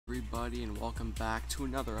Everybody, and welcome back to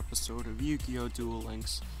another episode of YuGiOh Duel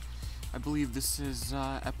Links. I believe this is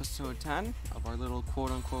episode 10 of our little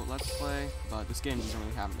quote-unquote let's play, but this game doesn't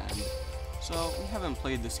really have an end. So we haven't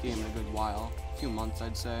played this game in a good while, a few months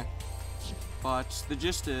I'd say. But the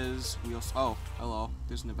gist is, oh, hello,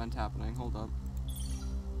 there's an event happening, hold up.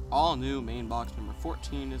 All new main box number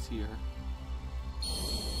 14 is here.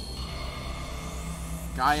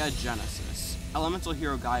 Gaia Genesis. Elemental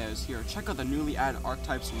Hero Gaia is here. Check out the newly added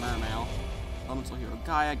archetypes of Mermail. Elemental Hero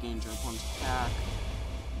Gaia gains your opponent's attack.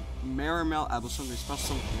 Mermail adds something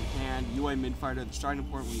special in your hand. UA Midfighter, the starting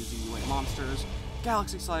point when using UA monsters.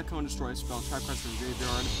 Galaxy Cyclone destroys spell, trap cards from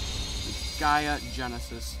graveyard. The Gaia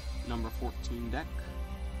Genesis number 14 deck.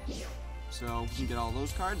 So we can get all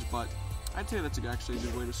those cards, but I'd say that's actually a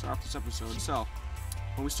good way to start off this episode. So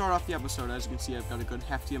when we start off the episode, as you can see, I've got a good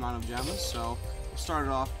hefty amount of gems. So we'll start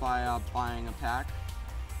it off by buying a pack.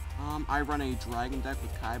 I run a dragon deck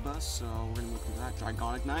with Kaiba, so we're gonna look at that.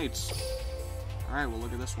 Dragonic Knights. Alright, we'll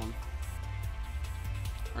look at this one.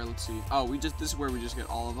 Alright, let's see. Oh, this is where we just get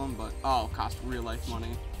all of them, but cost real life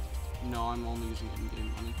money. No, I'm only using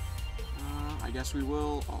in-game money. I guess we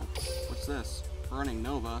will. Oh, what's this? Burning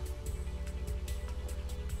Nova.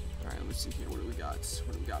 Alright, let's see here. What do we got?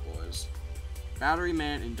 What do we got, boys? Battery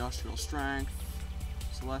Man, Industrial Strength.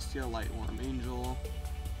 Celestia, Lightworm Angel.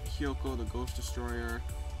 Kyoko, the Ghost Destroyer.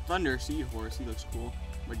 Thunder Seahorse, he looks cool.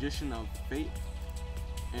 Magician of Fate.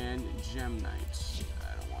 And Gem Knight.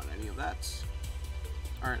 I don't want any of that.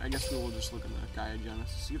 Alright, I guess we will just look in the Gaia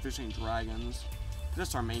Genesis, see if there's any dragons.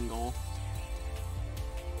 That's our main goal.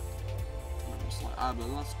 But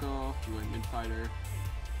let's go. UA Midfighter.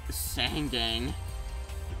 Sangang.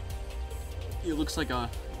 He looks like a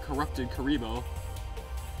corrupted Karibo.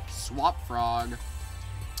 Swap Frog.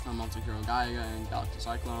 Elemental Hero Gaia and Galaxy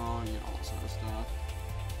Cyclone. You know, all this other stuff.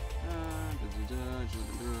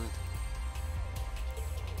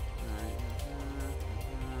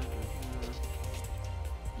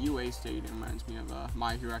 UA Stadium reminds me of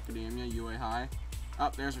My Hero Academia, UA High. Oh,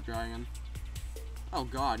 there's a dragon. Oh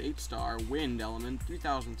god, 8-star, Wind Element,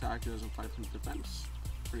 3000 attack, 2500 defense.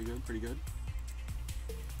 Pretty good, pretty good.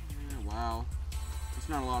 Yeah, wow. That's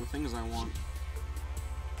not a lot of things I want.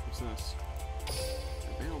 What's this?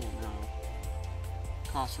 Available now.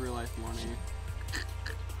 Costs real life money.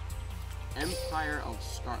 Empire of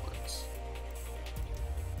Scarlet.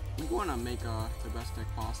 We want to make the best deck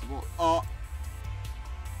possible.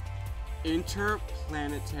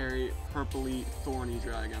 Interplanetary Purpley Thorny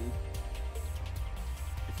Dragon.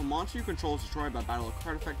 If a monster you control is destroyed by battle, a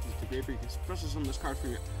card effect is the graveyard, you can special summon this card for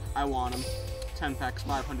you. I want him. 10 packs,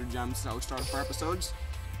 500 gems. That's how we start our episodes.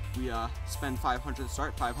 We spend 500 to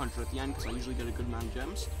start, 500 at the end, because I usually get a good amount of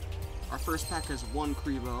gems. Our first pack has 1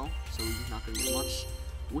 Kribo, so we're not going to get much.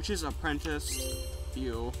 Witch's Apprentice.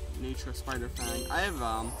 Ew. Nature Spider Fang. I have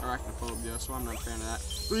arachnophobia, so I'm not a fan of that.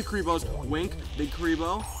 3 Kribos. Wink. Big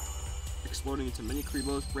Kribo. Exploding into mini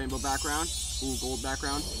Kribos. Rainbow background. Ooh, gold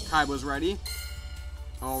background. Kaiba's ready.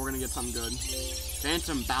 Oh, we're gonna get something good.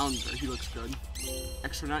 Phantom Bouncer. He looks good.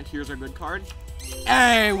 Extra Nut. Here's our good card.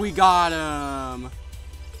 Hey, we got him!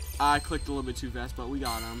 I clicked a little bit too fast, but we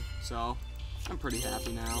got him. So, I'm pretty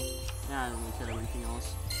happy now. Yeah, I don't really care about anything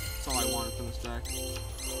else. That's all I wanted from this deck.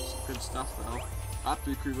 Some good stuff, though.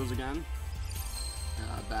 3 Kribos again.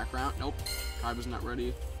 Background. Nope. Kaiba's not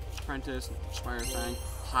ready. Apprentice. Spider Fang.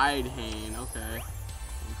 Hidehane. Okay.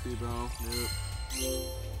 1 Kribo. Nope.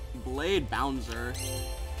 Blade Bouncer.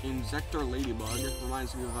 Insector Ladybug.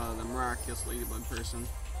 Reminds me of the miraculous Ladybug person.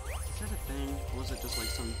 Is that a thing? Or was it just like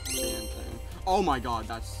some fan thing? Oh my god,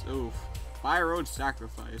 that's oof. Fire Road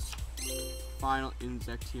Sacrifice. Final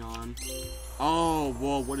Insection. Oh,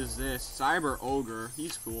 whoa, what is this? Cyber Ogre.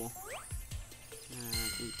 He's cool.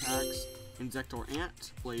 8 packs. Insector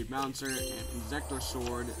Ant, Blade Bouncer, and Insector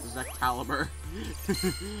Sword, Zectaliber.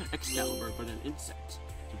 Excalibur, but an insect.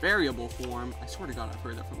 Variable form. I swear to god, I've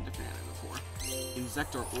heard that from a different anime before.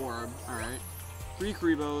 Insector Orb. Alright. 3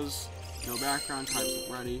 Kribos. No background. Types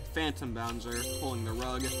ready. Phantom Bouncer. Pulling the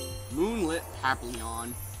rug. Moonlit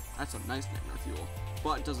Papillon. That's a nice nightmare fuel.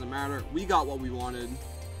 But it doesn't matter. We got what we wanted.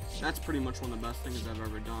 That's pretty much one of the best things I've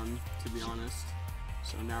ever done, to be honest.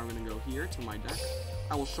 So now we're going to go here to my deck.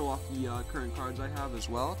 I will show off the current cards I have as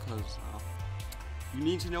well, because you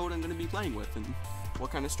need to know what I'm going to be playing with and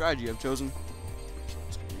what kind of strategy I've chosen. So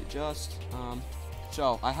it's going to be adjust.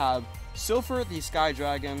 So I have Silpher, the Sky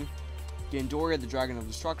Dragon, Gandoria, the Dragon of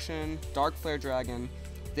Destruction, Dark Flare Dragon,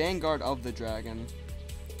 Vanguard of the Dragon,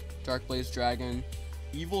 Dark Blaze Dragon,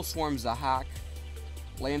 Evil Swarm Zahak,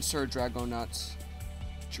 Lancer Dragonut,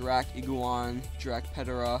 Jirak Iguan, Jirak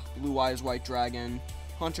Pedera, Blue Eyes White Dragon,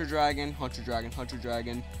 Hunter Dragon, Hunter Dragon, Hunter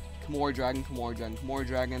Dragon, Kimori Dragon, Kimori Dragon, Kimori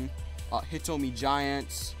Dragon, Hitomi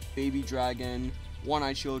Giants, Baby Dragon,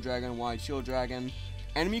 One-Eyed Shield Dragon, One-Eyed Shield Dragon,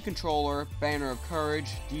 Enemy Controller, Banner of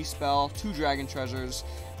Courage, D-Spell, 2 Dragon Treasures,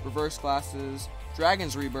 Reverse Glasses,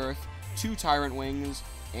 Dragon's Rebirth, 2 Tyrant Wings,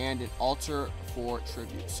 and an Altar for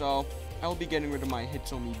Tribute. So, I will be getting rid of my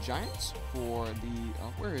Hitomi Giants for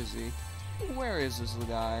the, where is he? Where is this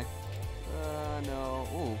guy? No.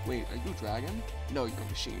 Oh, wait, are you a dragon? No, you're a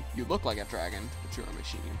machine. You look like a dragon, but you're a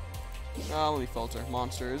machine. Let me filter.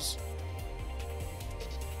 Monsters.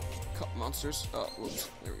 Cut monsters. Oh, whoops.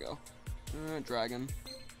 There we go. Dragon.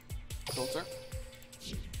 Filter.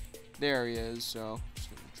 There he is, so just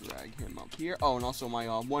gonna drag him up here. Oh, and also my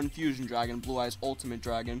one fusion dragon, Blue Eyes Ultimate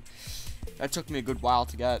Dragon. That took me a good while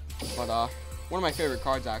to get, but one of my favorite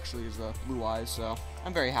cards actually is the Blue Eyes, so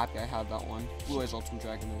I'm very happy I have that one. Blue Eyes Ultimate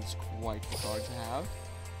Dragon is quite the card to have.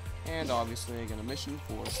 And obviously I get a mission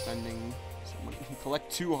for spending some money. Collect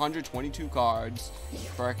 222 cards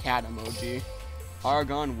for a cat emoji.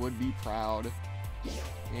 Argon would be proud.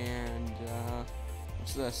 And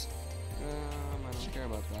what's this? I don't care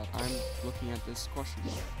about that. I'm looking at this question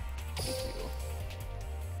mark. Thank you.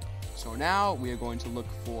 So now we are going to look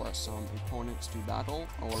for some opponents to battle,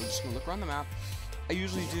 or we're just going to look around the map. I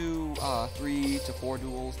usually do 3 to 4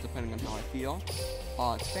 duels, depending on how I feel.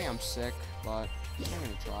 Today I'm sick, but I'm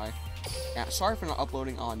going to try. Yeah, sorry for not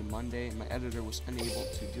uploading on Monday. My editor was unable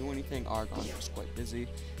to do anything. Argon was quite busy,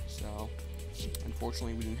 so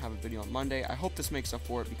unfortunately we didn't have a video on Monday. I hope this makes up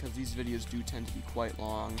for it, because these videos do tend to be quite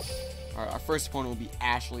long. Alright, our first opponent will be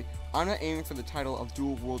Ashley. I'm not aiming for the title of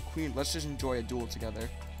Duel World Queen. Let's just enjoy a duel together.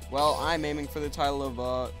 Well, I'm aiming for the title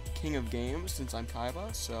of King of Games, since I'm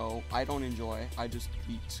Kaiba, so I don't enjoy, I just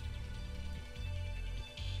beat.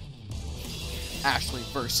 Ashley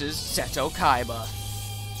versus Seto Kaiba.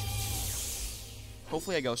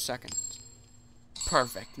 Hopefully I go second.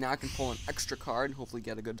 Perfect. Now I can pull an extra card and hopefully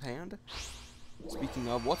get a good hand. Speaking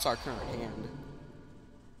of, what's our current hand?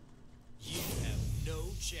 You have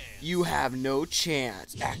no chance. You have no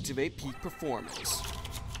chance. Activate peak performance.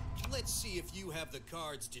 Let's see if you have the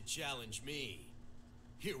cards to challenge me.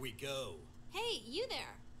 Here we go. Hey, you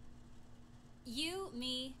there. You,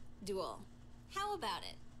 me, duel. How about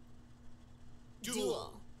it?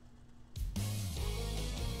 Duel.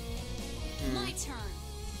 My turn.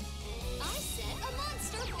 I set a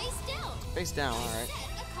monster face down. Face down, alright.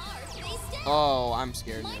 Set a card face down. Oh, I'm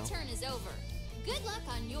scared My now. turn is over. Good luck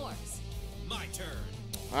on yours. My turn.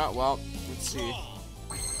 Alright, well, let's see.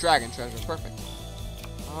 Dragon Treasure, perfect.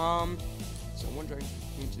 So one dragon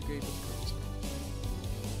into the grave with cards.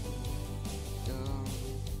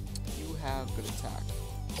 You have good attack.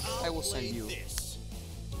 I will send you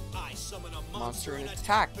I summon a monster in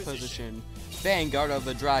attack position. Vanguard of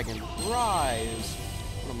the Dragon. Rise.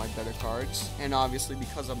 One of my better cards. And obviously,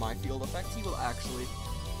 because of my field effect, he will actually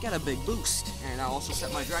get a big boost. And I also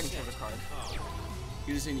set my Dragon Treasure card.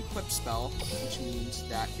 It is an equip spell, which means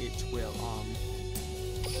that it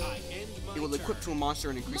will equip to a monster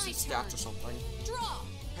and increase its stats or something. Draw.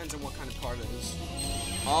 Depends on what kind of card it is.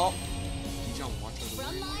 Oh, you don't watch it.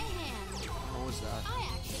 From my hand. What was that? I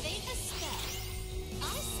activate a spell. I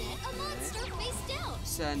set a monster face down.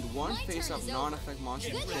 Send one face-up non-effect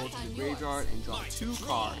monster control to the graveyard and draw 2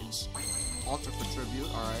 cards. Altar for tribute,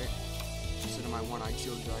 alright. Instead of my One-Eyed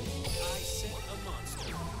Shield Dragon. I set a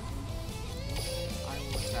monster. I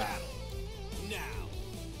will attack. Now.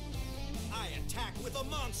 I attack with a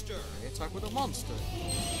monster. I attack with a monster.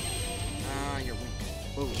 Ah, you're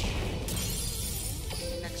weak. Boom.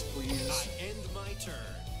 Next, please. I end my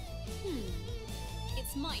turn.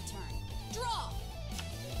 It's my turn. Draw.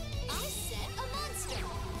 I set a monster.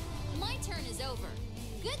 My turn is over.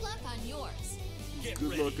 Good luck on yours. Get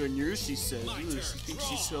Good ready. luck on yours, she says. My Ooh, turn. she thinks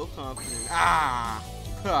she's Draw. so confident. Ah,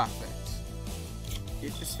 perfect.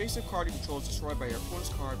 If this face-up card you control is destroyed by your opponent's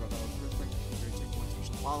card, by the perfect, you take one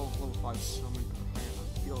special follow level 5 summon or higher on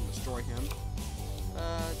the field and destroy him.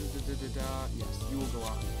 Yes, you will go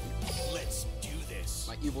out. Let's do this.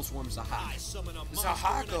 My evil swarm is a I hack. summon a monster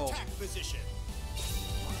Zahako. in attack position.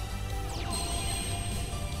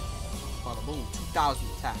 Bada boom, 2000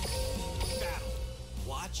 attack. Battle.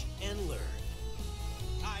 Watch and learn.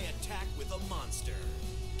 I attack with a monster.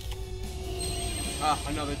 Ah,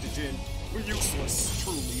 another Djinn. We're useless,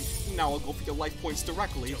 truly. Now I'll go for your life points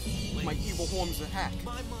directly. My evil horn's a hack.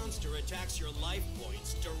 My monster attacks your life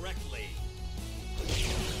points directly.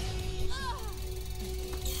 Ah.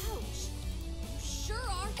 Ouch. You sure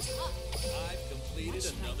are tough. I've completed What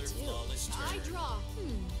should I another do? flawless I turn. draw.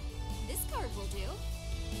 This card will do.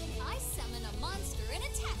 I summon a monster in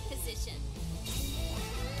attack position.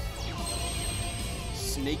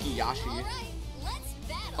 Snakey Yashi. All right, let's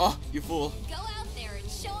battle. Oh, you fool. Go out there and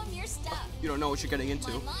show him your stuff. You don't know what you're getting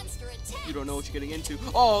into. My monster attacks. You don't know what you're getting into.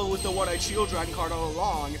 Oh, with the one-eyed shield dragon card all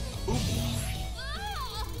along. Oop.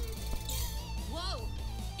 Ah! Whoa.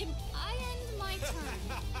 I end my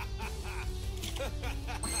turn.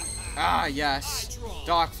 Ah, yes.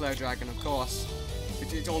 Dark Flare Dragon, of course.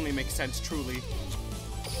 It only makes sense, truly.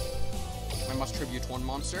 I must tribute one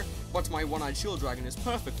monster, but my one-eyed shield dragon is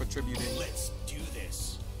perfect for tributing. Let's do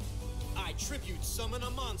this. I tribute summon a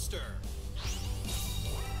monster.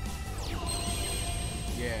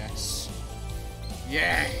 Yes.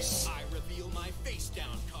 Yes! I reveal my face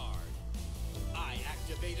down card. I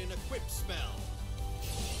activate an equip spell.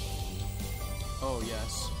 Oh,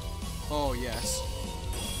 yes. Oh, yes.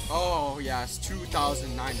 Oh, yes.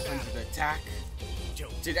 2,900 attack.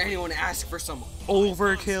 Did anyone ask for some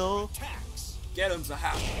overkill? Get him,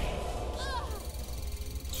 Zahap.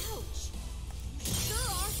 Ouch. Sure are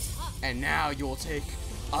tough. And now you'll take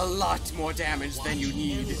a lot more damage than you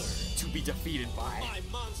need to be defeated by My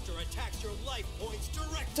monster attacks your life points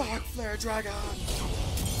directly. Dark Flare Dragon.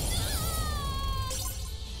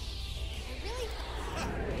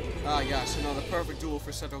 Ah, yes, another perfect duel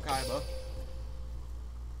for Seto Kaiba.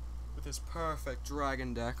 With his perfect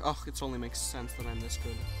dragon deck. Oh, it only makes sense that I'm this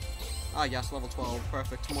good. Ah, yes, level 12.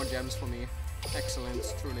 Perfect. More gems for me.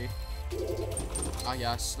 Excellent, truly. Ah,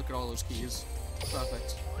 yes, look at all those keys.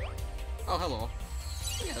 Perfect. Oh, hello.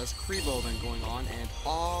 Yeah, there's Kribo event going on, and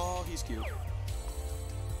oh, he's cute.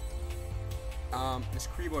 This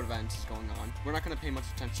Kribo event is going on. We're not going to pay much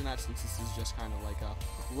attention to that since this is just kind of like a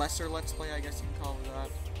lesser Let's Play, I guess you can call it that.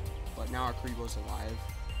 But now our Kribo's alive.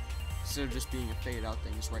 Instead of just being a faded out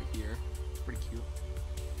thing, it's right here. Pretty cute.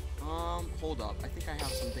 Hold up. I think I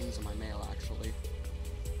have some things in my mail, actually.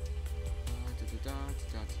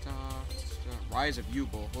 Rise of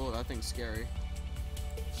YuGiOh. Oh, that thing's scary.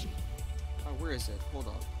 Oh, where is it? Hold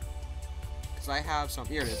up. Because I have some.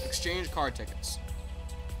 Here it is. Exchange card tickets.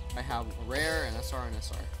 I have a rare, an SR, and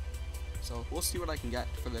SR. So we'll see what I can get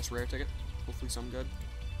for this rare ticket. Hopefully some good.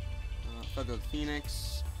 Feather of the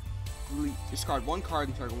Phoenix. Discard one card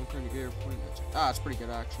and target one card in the air. Ah, it's pretty good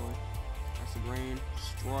actually. That's the grain.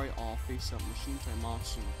 Destroy all face-up machine type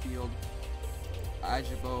monsters in the field.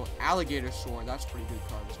 Ajibo. Alligator Sword. That's a pretty good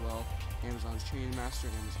card as well. Amazon's Chain Master.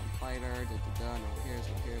 Amazon Fighter. No hairs,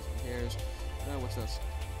 no hairs, no hairs. What's this?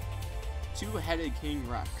 Two-Headed King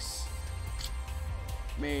Rex.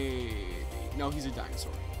 Maybe. No, he's a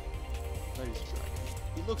dinosaur. That is a dragon.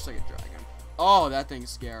 He looks like a dragon. Oh, that thing's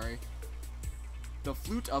scary. The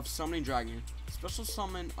Flute of Summoning Dragon. Special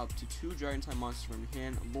summon up to 2 dragon-type monsters from your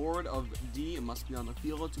hand. Lord of D must be on the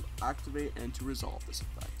field to activate and to resolve this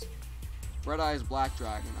effect. Red Eyes Black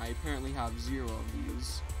Dragon. I apparently have 0 of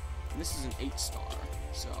these. And this is an 8-star,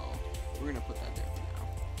 so we're gonna put that there for now.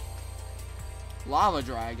 Lava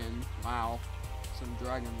Dragon. Wow. Some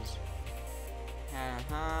dragons.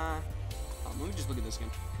 Let me just look at this again.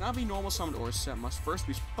 Cannot be normal summoned or set. Must first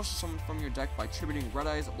be special summoned from your deck by tributing Red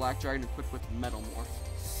Eyes Black Dragon equipped with Metal Morph.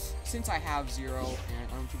 Since I have 0,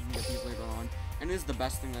 and I don't think we can get these later on, and it is the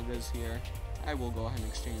best thing that is here, I will go ahead and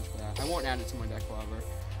exchange for that. I won't add it to my deck, however.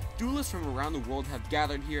 Duelists from around the world have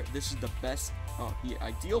gathered here. This is the best, the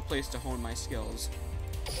ideal place to hone my skills.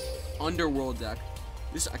 Underworld deck.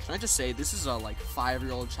 This, can I just say, this is a like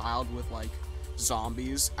 5-year-old child with like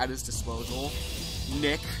zombies at his disposal.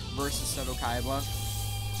 Nick versus Seto Kaiba.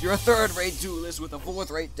 You're a 3rd-rate duelist with a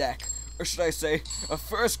 4th-rate deck. Or should I say, a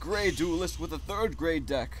 1st-grade duelist with a 3rd-grade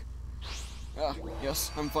deck. Ah,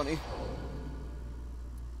 yes, I'm funny.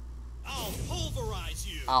 I'll pulverize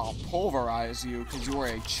you. I'll pulverize you because you are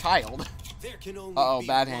a child. There can only Uh-oh, be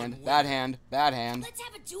bad one hand, winner. bad hand, bad hand. Let's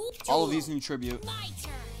have a duel. All of these need tribute. My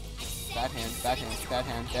turn. I said Bad hand, bad hand, bad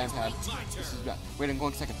hand, bad hand. My This is turn. bad. Wait, I'm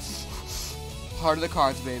going second. Heart of the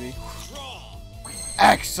cards, baby. Draw.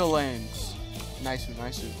 Excellent. Nice,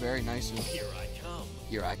 nice, very nice. Here I come.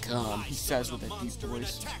 Here I come, he says with a deep monster in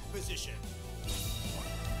voice. attack position.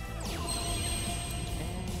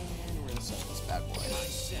 And we're gonna set this bad boy. I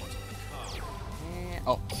set a card. And,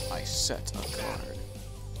 oh, I set a card.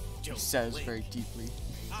 He Don't says blink. very deeply.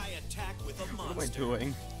 I attack with a What am I monster.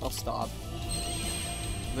 doing? I'll stop.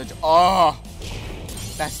 Oh,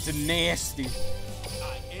 that's the nasty.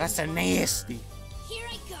 That's a nasty. Here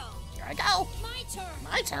I go. Here I go. My turn.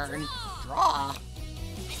 My turn. Draw. Draw. I'm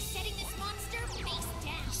setting this monster face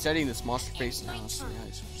down. Setting this monster face down. So yeah,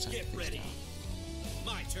 he's setting Get it face ready. down.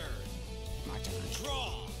 My turn. My turn.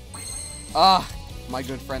 Draw. Ah, my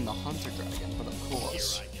good friend the Hunter Dragon, but of Here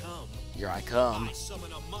course. I come. Here I come. I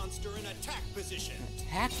summon a monster in attack position.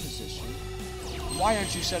 Attack position? Why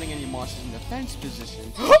aren't you setting any monsters in defense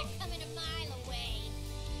position? They're coming a mile away.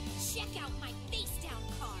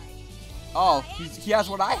 Oh, he has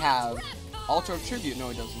what I have. Alter Tribute. No,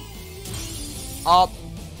 he doesn't. Oh!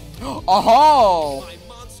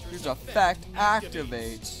 His effect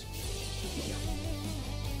activates.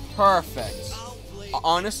 Perfect.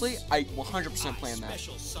 Honestly, I 100% planned that.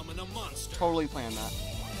 Totally planned that.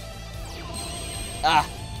 Ah!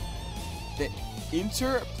 The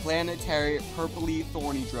Interplanetary Purpley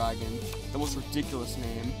Thorny Dragon. The most ridiculous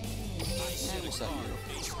name. And we'll set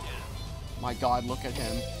you. My god, look at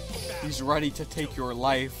him. He's ready to take your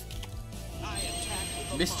life.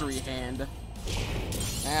 Mystery Hand.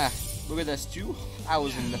 Ah, look at this.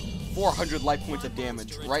 2,400 life points of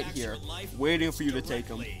damage right here. Waiting for you to take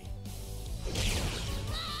him.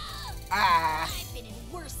 Ah! I've been in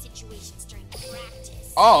worse situations during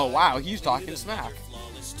practice. Oh, wow, he's talking smack.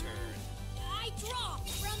 I draw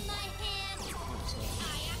from my hand.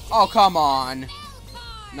 Oh, come on.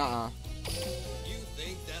 Nuh-uh. You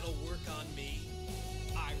think that'll work on me?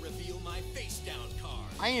 I reveal my face down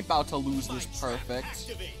card. I ain't about to lose this perfect.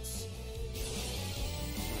 Activates.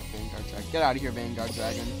 Vanguard Dragon. Get out of here, Vanguard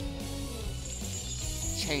Dragon.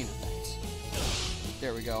 Chain effect.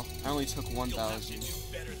 There we go. I only took 1,000.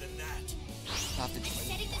 Better than that. Have to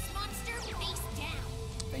Setting this monster face down.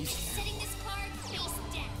 face down. Setting this card face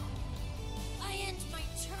down. I end my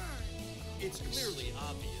turn. It's clearly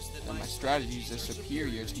obvious that And my strategies are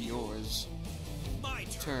superior to yours. My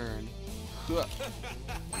turn. Turn.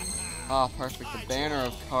 Ah, perfect. The Banner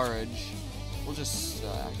of Courage. We'll just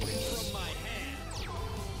activate this. From my hand,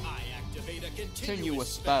 I activate a Continue a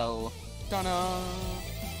spell. Ta-da!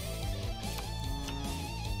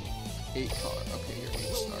 8 card. Okay, you're 8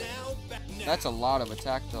 star. That's a lot of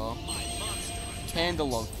attack, though.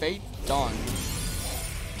 Candle of Fate. Done.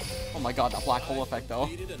 Oh my god, that black hole effect, though.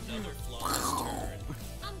 I'm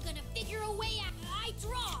gonna figure a way out. I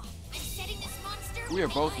draw. I'm setting this monster. We are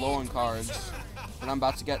both low on cards. But I'm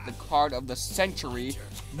about to get the card of the century.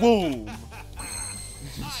 Boom!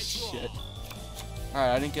 Shit.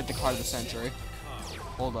 Alright, I didn't get the card of the century.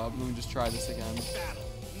 Hold up, let me just try this again.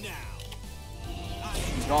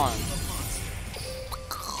 He's gone.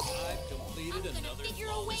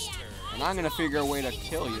 And I'm gonna figure a way to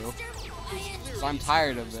kill you. Because I'm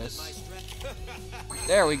tired of this.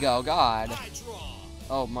 There we go, God.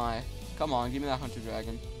 Oh my. Come on, give me that Hunter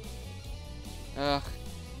Dragon. Ugh.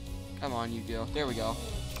 Come on, YuGiOh. There we go.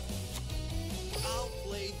 I'll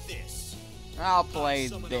play this. I'll play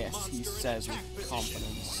this, he says with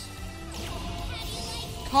confidence.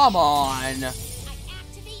 Come on! I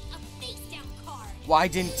activate a face down card. Why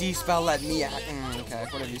didn't D-Spell let me act? Okay,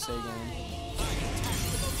 whatever you say, game.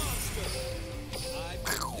 I've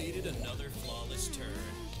completed another flawless turn.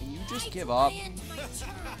 Can you just give up? I end my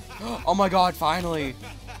turn. Oh my god, finally!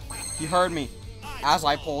 He heard me. As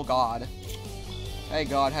I pull God. Hey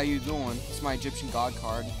God, how you doing? It's my Egyptian God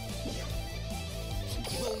card.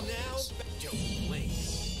 Well, now don't blink.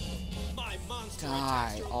 My monster Die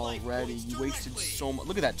attacks your already. life You points wasted directly. so much.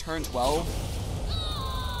 Look at that, turn 12.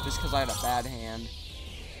 Just because I had a bad hand.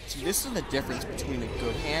 See, this is the difference between a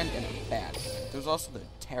good hand and a bad hand. There's also the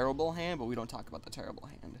terrible hand, but we don't talk about the terrible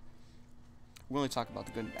hand. We only talk about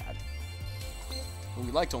the good and bad. But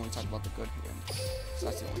we like to only talk about the good hand. So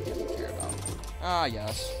that's the only hand we care about. Ah,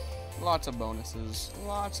 yes. Lots of bonuses.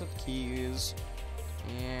 Lots of keys.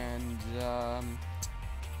 And,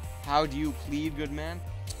 how do you plead, good man?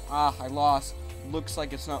 Ah, I lost. Looks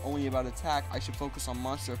like it's not only about attack. I should focus on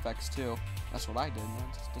monster effects, too. That's what I did, man.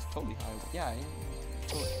 That's totally how I... Yeah,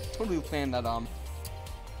 totally planned that,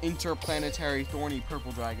 Interplanetary Thorny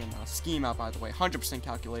Purple Dragon scheme out, by the way. 100%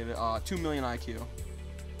 calculated. 2 million IQ.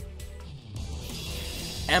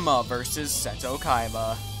 Emma versus Seto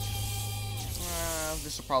Kaiba.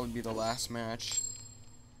 This will probably be the last match.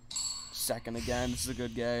 Second again. This is a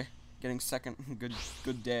good day. Getting second. Good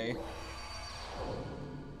day.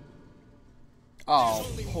 Oh.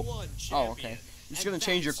 Oh, okay. You're just gonna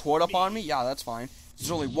change your quote up on me? Yeah, that's fine. There's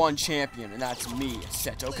only one champion, and that's me,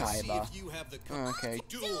 Seto Kaiba. Okay,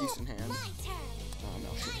 decent hand. My turn. Oh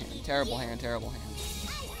no, shit hand. Terrible hand, terrible hand.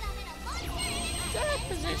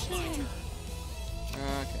 Position.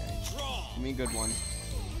 Okay. Give me a good one.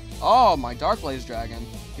 Oh, my Dark Blaze Dragon.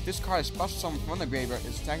 If this card is special summoned from the graveyard,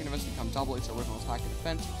 its attack and defense become double its original attack and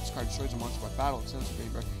defense. If this card destroys a monster by battle, it sends the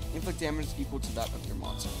graveyard. Inflict damage equal to that of your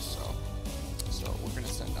monster. So we're gonna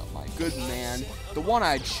send out my good man, the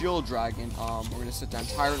one-eyed Shield Dragon. We're gonna set down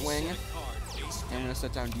Tyrant Wing, and we're gonna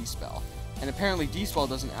set down D-Spell. And apparently D-Spell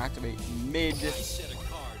doesn't activate mid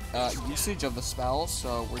usage of the spell,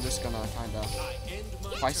 so we're just gonna kinda.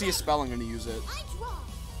 If I see a spell, I'm gonna use it. I draw.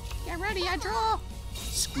 Get ready, I draw.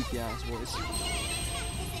 Squeaky ass voice.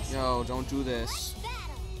 Yo, don't do this.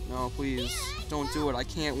 No, please. Don't do it. I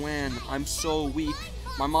can't win. I'm so weak.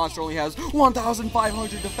 My monster only has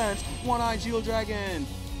 1,500 defense. One-eyed Geo Dragon.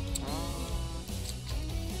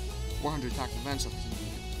 400 attack defense.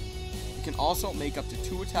 You can also make up to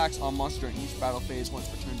 2 attacks on monster in each battle phase. Once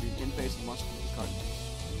per turn being in phase, the monster can be cut.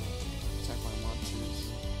 Attack my monsters.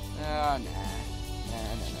 Nah.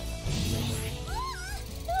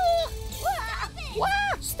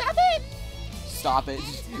 Stop it! Stop it.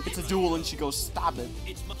 It's a duel and she goes, stop it.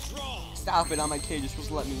 Stop it, I'm okay, you're supposed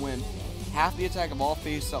to let me win. Half the attack of all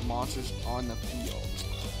face-up monsters on the field.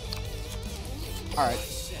 Alright.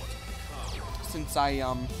 Since I,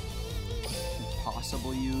 can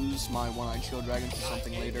possibly use my one-eyed shield dragon for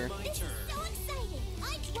something later.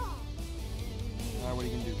 What are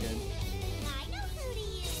you gonna do, kid?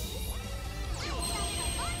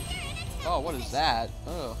 Oh, what is that?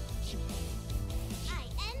 Ugh.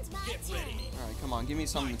 Alright, come on, give me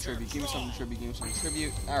something to tribute. Give me something to tribute. Give me something to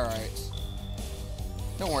tribute. Alright.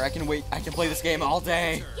 Don't worry, I can wait. I can play this game all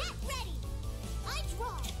day.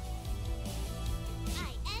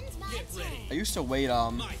 I used to wait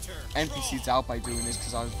NPCs out by doing this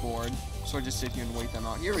because I was bored. So I just sit here and wait them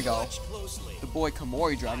out. Here we go. The boy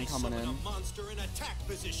Komori Dragon coming in.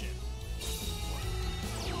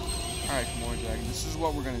 Alright, Komori Dragon, this is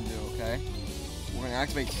what we're gonna do, okay? We're gonna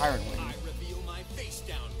activate Tyrant Wing. I reveal my face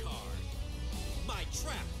down card. My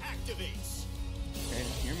trap activates. Okay,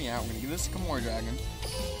 hear me out. We're gonna give this to Komori Dragon.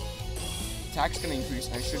 Attack's gonna increase,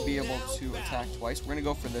 and I should be able to attack twice. We're gonna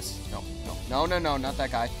go for this. No, not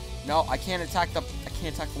that guy. No, I can't attack the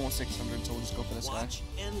 1/600, so we'll just go for this guy. Watch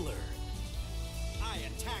and learn. I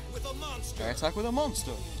attack with a monster. Okay, I attack with a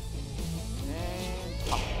monster. And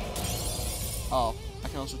pop. Oh, I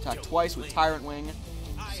can also attack twice with Tyrant Wing.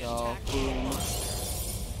 So, boom.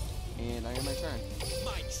 And I get my turn.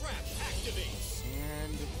 My trap activates.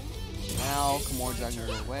 And now Komori Dragon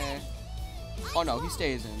goes away. Oh no, he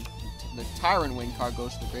stays in. The Tyrant Wing card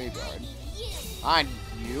goes to the graveyard. I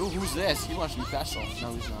you? Who's this? He wants to be special.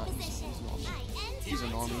 No, he's not. He's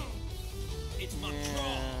normal. He's a normie.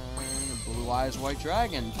 And Blue Eyes White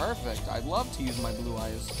Dragon. Perfect. I'd love to use my Blue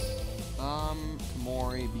Eyes.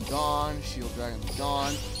 Komori be gone. Shield Dragon be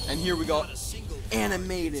gone. And here we go.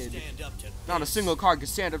 Animated. Not a single card can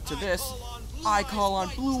stand up to this. I call on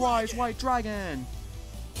Blue Eyes White Dragon.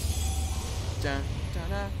 Dun dun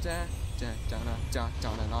dun dun dun dun dun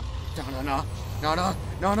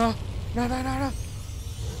dun dun dun.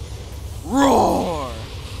 Roar!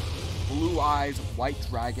 Blue Eyes White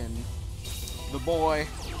Dragon. The boy,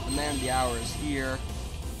 the man of the hour is here.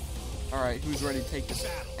 Alright, who's ready to take this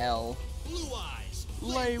L? Blue eyes.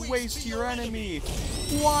 Lay waste to your enemy!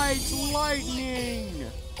 White Lightning!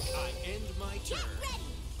 I end my turn.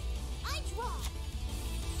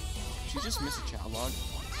 Did you just miss a child log?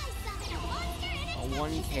 No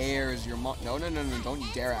one cares. Your no, don't you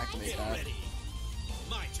dare activate that.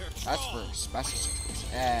 My turn. That's for special situation.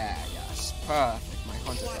 Ah, yes. Perfect. My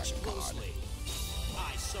Hunter Dragon card.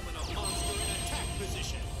 I summon a monster in attack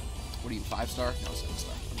position. What are you, 5-star? No,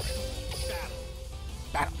 7-star.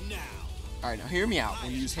 Battle. Now. Alright, now hear me out. I'm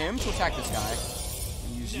gonna use him to attack this guy.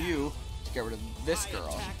 And use you to get rid of this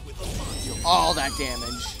girl. Deal all that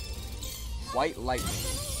damage. White Lightning.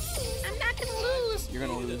 I'm not gonna lose. You're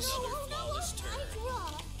gonna lose.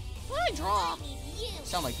 I draw.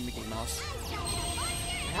 Sound like Mickey Mouse.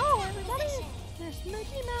 Hello, everybody. It's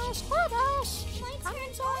Mickey Mouse Clubhouse. Come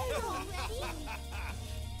inside.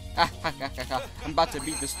 I'm about to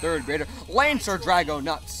beat this 3rd grader. Lancer Drago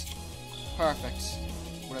Nuts. Perfect.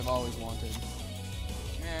 What I've always wanted.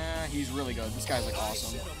 Yeah, he's really good. This guy's like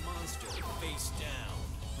awesome.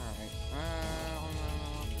 Alright.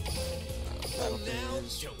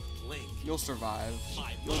 You'll survive.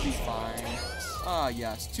 You'll be fine. Ah,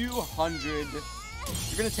 yes. 200.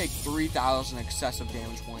 You're gonna take 3,000 excessive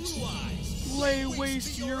damage points. Lay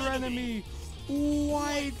waste to your enemy.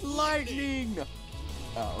 White Lightning.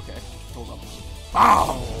 Oh, okay. Hold up.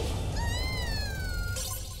 Bow!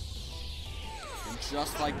 And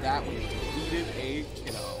just like that, we defeated a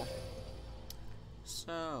kiddo.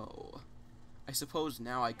 So, I suppose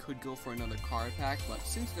now I could go for another card pack, but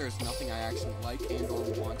since there's nothing I actually like and or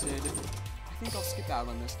wanted, I think I'll skip out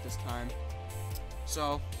on this time.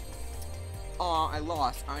 So, I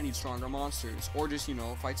lost. I need stronger monsters. Or just, you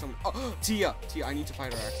know, fight someone. Oh, Tia! Tia, I need to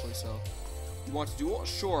fight her actually, so. You want to duel?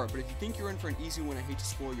 Sure, but if you think you're in for an easy win, I hate to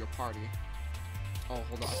spoil your party. Oh,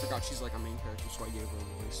 hold on. I forgot she's like a main character, so I gave her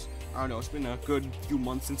a voice. I don't know. It's been a good few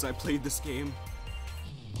months since I played this game.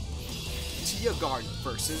 Tia Guard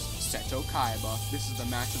versus Seto Kaiba. This is the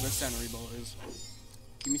match of the century, boys.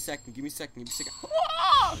 Give me a second. Give me a second. Give me a second.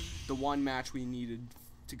 The one match we needed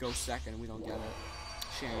to go second, and we don't get it.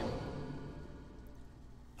 shame.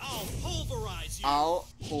 I'll pulverize you. I'll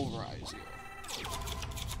pulverize you.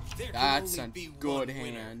 There can That's only a be good one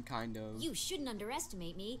winner. hand, kind of. You shouldn't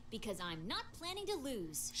underestimate me because I'm not planning to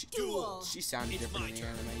lose. Duel. She sounded It's different my in the turn.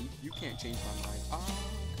 anime. You can't change my mind. Ah,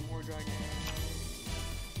 Gamora Dragon.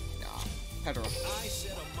 Nah, Pedro. I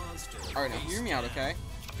set a monster. Alright, now face hear me out, down. okay?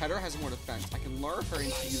 Pedro has more defense. I can lure her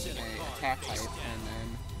into using a attack type, and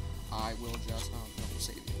then I will just, no, we'll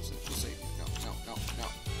save you. We'll save you. No.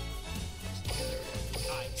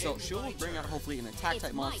 So she'll bring out hopefully an attack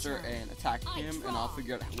type monster and attack him, and I'll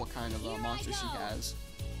figure out what kind of monster she has.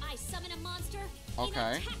 I summon a monster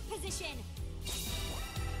Okay. in attack position.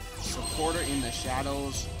 Supporter in the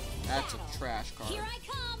shadows. That's a trash card. Here I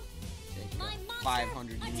come. Take My monster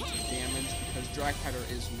 500 units of attack. damage because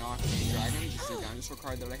Dragpetter is not a dragon, just a dinosaur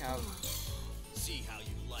card that I have. See how you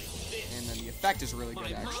like this. And then the effect is really My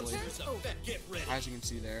good actually, monster's effect. Get ready. as you can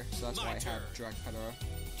see there. So that's why I have Dragpetter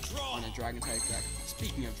Draw. on a dragon type deck.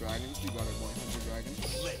 Speaking of dragons, we got our boy Hunter Dragon.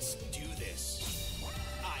 Let's do this.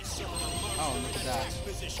 I summon a monster Oh, look in at that. attack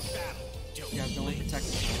position battle. Don't You guys don't blink. protect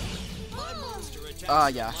me. My monster attacks Ah,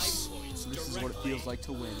 with yes. life points So this is what it directly. feels like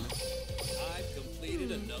to win. I've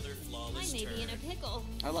completed another I flawless may be in a turn. pickle.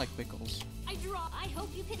 I like pickles. I draw. I hope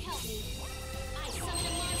you can help me. I summon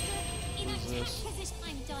a monster in What is attack this? position.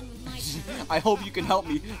 I'm done with my turn. I hope you can help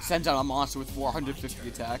me send out a monster with 450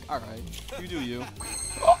 attack. Alright, you do you.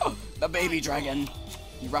 The baby dragon.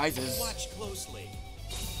 He rises. Watch closely.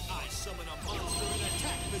 I summon a monster in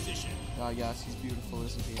attack position. Ah, yes, he's beautiful,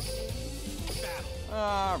 isn't he? Battle.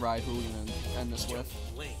 Alright, who are we gonna end this with?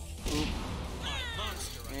 Blink. Oop. My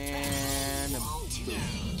monster And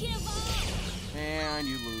Give up. and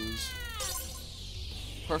you lose.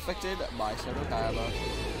 Perfected by Sedokava.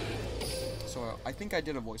 So I think I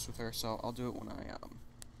did a voice with her, so I'll do it when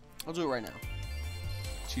I'll do it right now.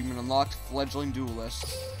 Achievement unlocked, fledgling duelist.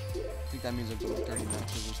 I think that means I've done like 30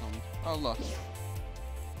 matches or something. Oh look.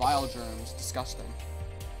 Vile germs, disgusting.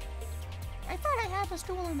 I thought I had this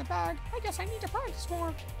duel in the bag. I guess I need to practice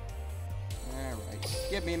more. Alright,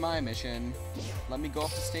 give me my mission. Let me go up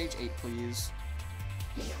to stage 8, please.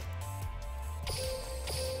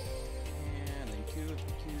 And thank you.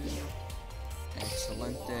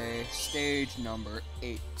 Excelente. Stage number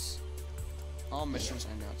 8. All missions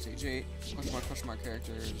end at stage 8. Question mark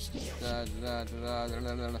characters.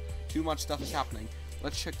 Too much stuff is happening.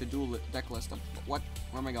 Let's check the duel deck list. What?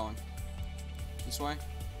 Where am I going? This way?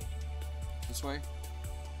 This way?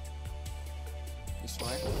 This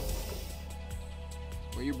way?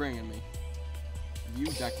 Where are you bringing me? View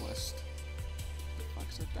deck list. The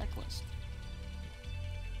fuck's a deck list?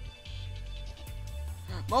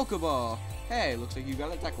 Mokuba! Hey, looks like you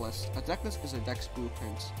got a deck list. A deck list is a deck's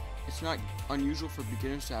blueprint. It's not unusual for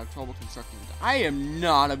beginners to have trouble constructing a deck. I am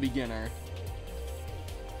not a beginner.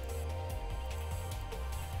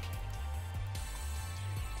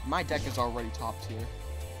 My deck is already top tier.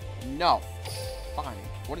 No. Fine.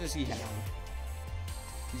 What does he have?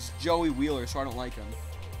 He's Joey Wheeler, so I don't like him.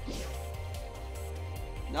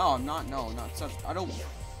 No, I'm not. No, not such. I don't.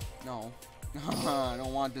 No. I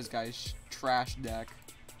don't want this guy's trash deck.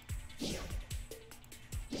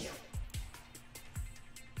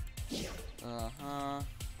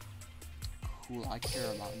 Cool. I care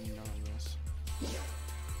about none of this.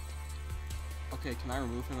 Okay, can I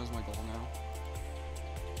remove him as my goal now?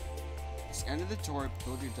 It's the end of the tour.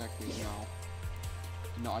 Build your deck, please. No.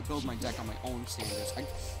 No, I build my deck on my own standards. I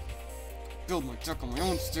build my deck on my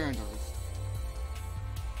own standards.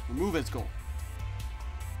 Remove its goal.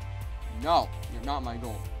 No, you're not my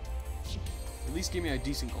goal. At least give me a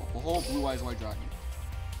decent goal. Behold, Blue Eyes White Dragon.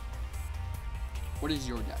 What is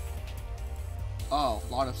your deck? Oh,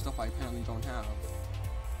 a lot of stuff I apparently don't have.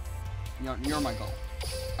 You're my goal.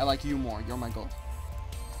 I like you more. You're my goal.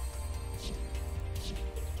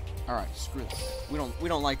 Alright, screw that. We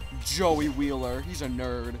don't like Joey Wheeler. He's a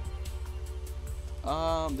nerd.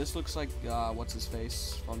 This looks like what's his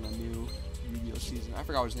face from the new YuGiOh season. I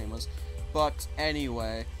forgot what his name was. But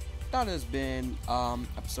anyway, that has been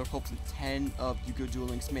episode hopefully 10 of YuGiOh Duel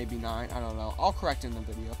Links, maybe 9. I don't know. I'll correct in the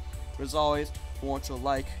video. But as always, I want you to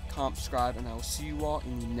like, comment, subscribe, and I will see you all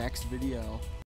in the next video.